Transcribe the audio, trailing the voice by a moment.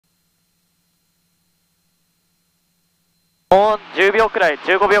と10秒くらい、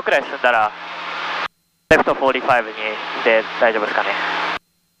15秒くらい進んだら、レフト45にで大丈夫ですかね。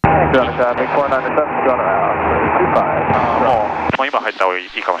もう今入った方がいい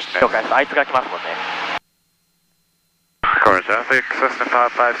かもしれない。了解です。あいつが来ますもんね。Corner traffic, Cessna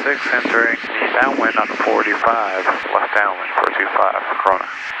 556 entering the downwind on 45, left downwind for 25,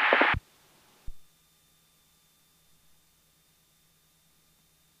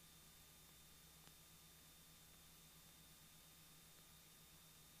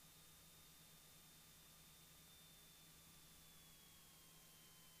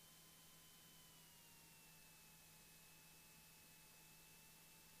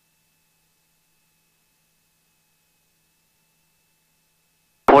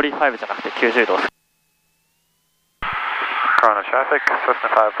 じゃなくて90度。Corona traffic, Cessna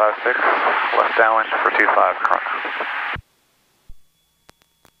 556, left downwind for 25, Corona.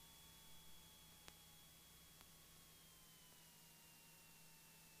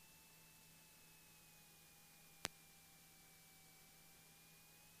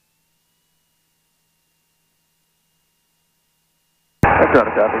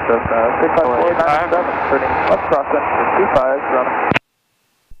 Corona traffic, Cessna 65497, turning left crossing for 25, Corona.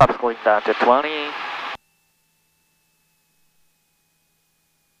 Stops going down to 20.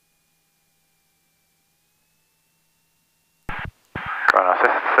 Corona,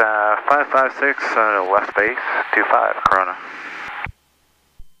 Cessna 556, left base, 25, Corona.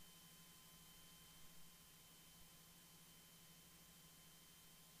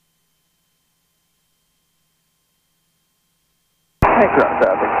 Hey, Corona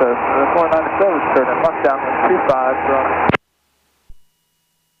traffic, Cessna 497, turning left downwind 25, Corona.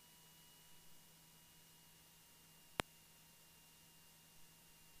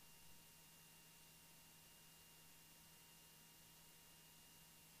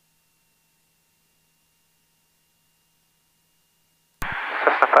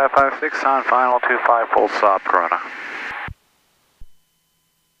 Cessna 556 on final 25, full stop, Corona.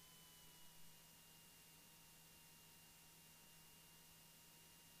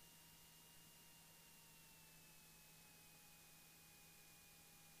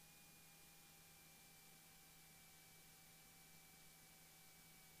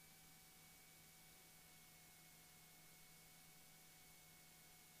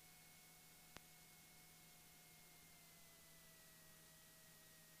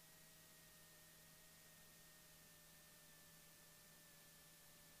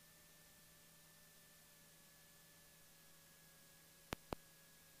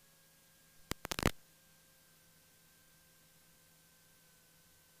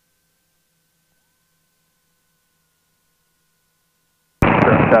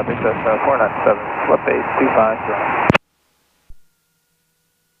 Traffic, Cessna 497, left base 25, Corona.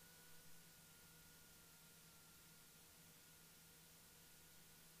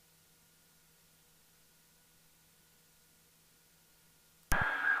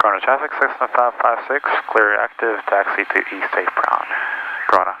 Corona traffic, Cessna 556, clear active, taxi to East 8 Brown.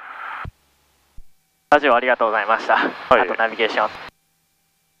 Corona. ラジオありがとうございました。あとナビゲーション。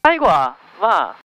最後は、まあ、